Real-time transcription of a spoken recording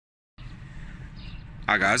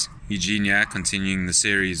Hi guys, Eugene here, continuing the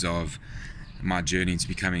series of my journey to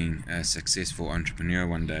becoming a successful entrepreneur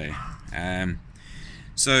one day.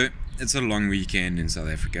 So it's a long weekend in South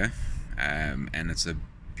Africa, and it's a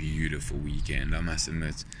beautiful weekend, I must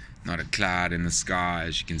admit. Not a cloud in the sky,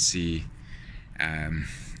 as you can see,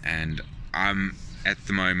 and I'm at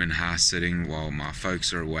the moment house sitting while my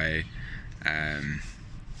folks are away, and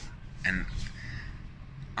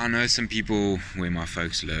I know some people where my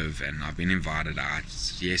folks live, and I've been invited out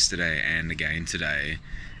yesterday and again today,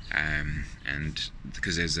 and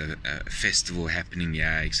because there's a festival happening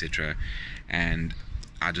here, etc. And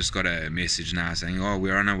I just got a message now saying, oh,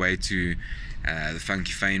 we're on our way to the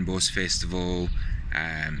Funky Fynbos festival,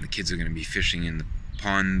 the kids are going to be fishing in the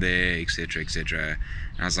pond there, etc, etc.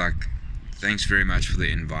 And I was like, thanks very much for the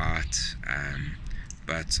invite,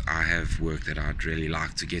 but I have work that I'd really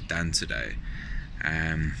like to get done today.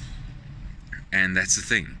 And that's the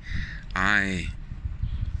thing, I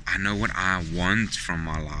know what I want from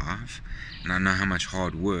my life, and I know how much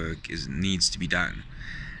hard work needs to be done.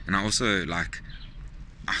 And I also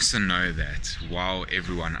know that while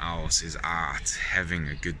everyone else is out having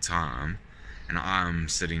a good time and I'm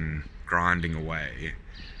sitting grinding away,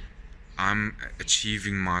 I'm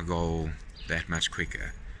achieving my goal that much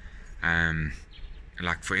quicker.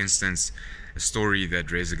 Like for instance, a story that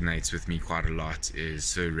resonates with me quite a lot is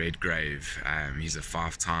Sir Redgrave. He's a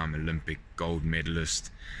 5-time Olympic gold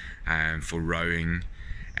medalist for rowing,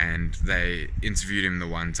 and they interviewed him the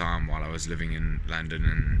one time while I was living in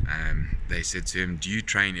London, and they said to him, do you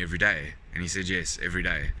train every day? And he said, yes, every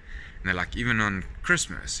day. And they're like, even on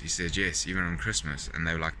Christmas? He said, yes, even on Christmas. And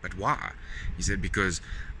they were like, but why? He said, because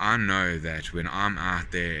I know that when I'm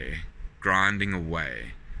out there grinding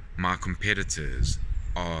away, my competitors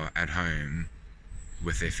are at home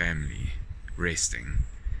with their family resting.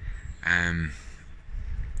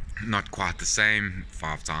 Not quite the same,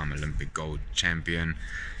 5-time Olympic gold champion.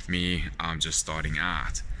 Me, I'm just starting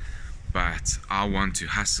out, but I want to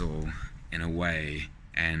hustle in a way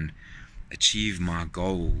and achieve my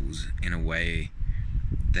goals in a way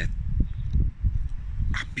that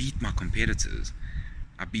I beat my competitors.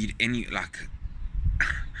 I beat any,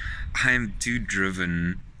 I am too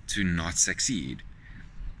driven to not succeed.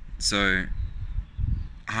 So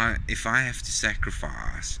if I have to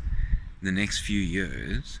sacrifice the next few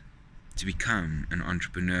years to become an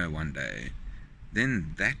entrepreneur one day,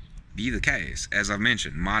 then that be the case. As I've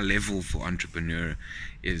mentioned, my level for entrepreneur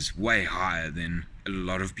is way higher than a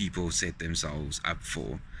lot of people set themselves up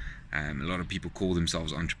for. A lot of people call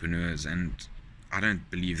themselves entrepreneurs, and I don't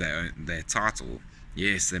believe they own their title.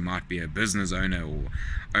 Yes, they might be a business owner or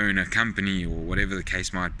own a company or whatever the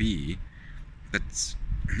case might be, but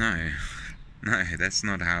no, that's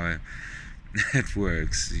not how it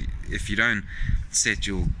works. If you don't set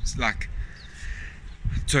your, like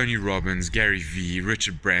Tony Robbins, Gary Vee,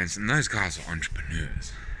 Richard Branson, those guys are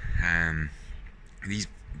entrepreneurs. These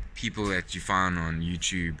people that you find on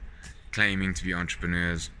YouTube claiming to be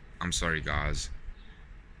entrepreneurs, I'm sorry guys,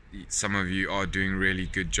 some of you are doing really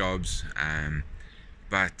good jobs,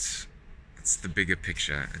 but it's the bigger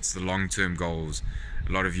picture, it's the long-term goals.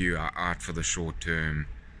 A lot of you are out for the short term.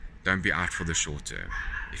 Don't be out for the short term.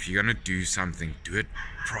 If you're gonna do something, do it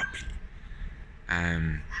properly.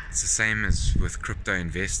 It's the same as with crypto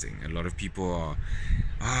investing. A lot of people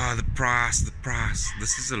are, the price.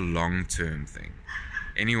 This is a long-term thing.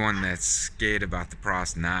 Anyone that's scared about the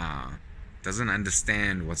price now doesn't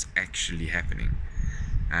understand what's actually happening.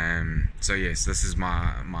 So yes, this is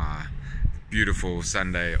my beautiful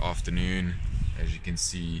Sunday afternoon. As you can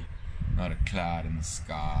see, not a cloud in the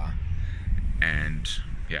sky, and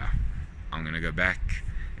yeah, I'm gonna go back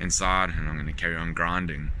inside and I'm gonna carry on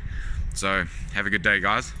grinding. So have a good day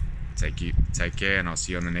guys, take care, and I'll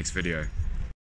see you on the next video.